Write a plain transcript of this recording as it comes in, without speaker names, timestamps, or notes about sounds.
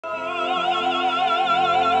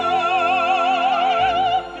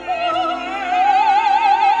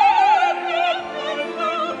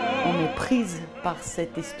prise par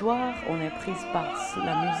cette histoire, on est prise par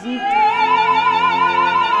la musique.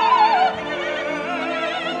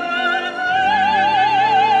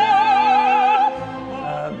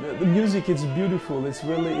 The music is beautiful. It's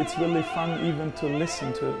really fun even to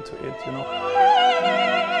listen to it, you know.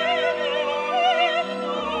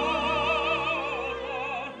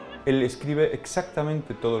 Él escribe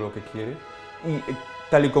exactamente todo lo que quiere y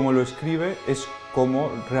tal y como lo escribe es como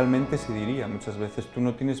realmente se diría. Muchas veces tú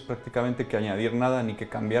no tienes prácticamente que añadir nada ni que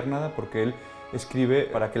cambiar nada porque él escribe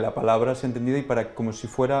para que la palabra sea entendida y para como si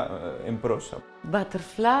fuera en prosa.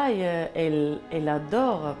 Butterfly, elle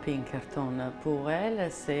adore Pinkerton. Pour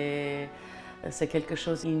elle, c'est quelque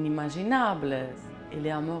chose d'inimaginable. Elle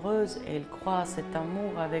est amoureuse, elle croit cet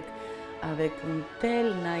amour avec une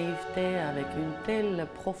telle naïveté, avec une telle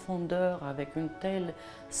profondeur, avec une telle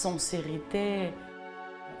sincérité.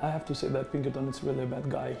 I have to say that Pinkerton is really a bad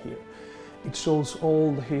guy here. It shows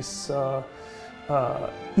all his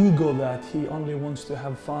ego that he only wants to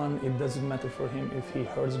have fun. It doesn't matter for him if he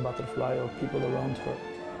hurts Butterfly or people around her.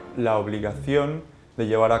 La obligación de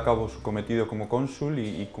llevar a cabo su cometido como cónsul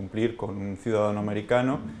y cumplir con un ciudadano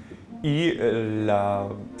americano y la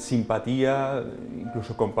simpatía,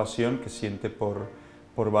 incluso compasión que siente por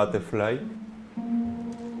Butterfly.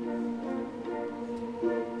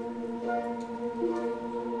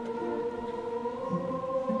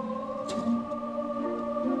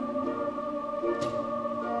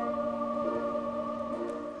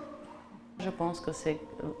 Je pense que c'est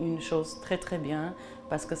une chose très bien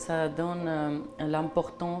parce que ça donne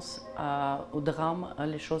l'importance au drame,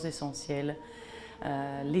 les choses essentielles,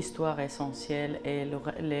 l'histoire essentielle et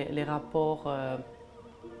les rapports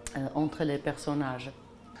entre les personnages.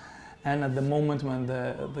 And at the moment when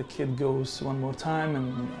the kid goes one more time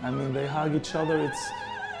and I mean they hug each other, it's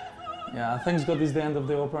thanks God it's the end of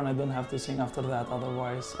the opera and I don't have to sing after that,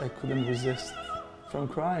 otherwise I couldn't resist from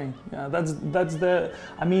crying. Yeah, that's the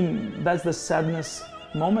sadness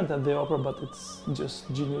moment at the opera, but it's just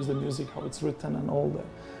genius, the music, how it's written and all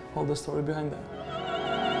the story behind that.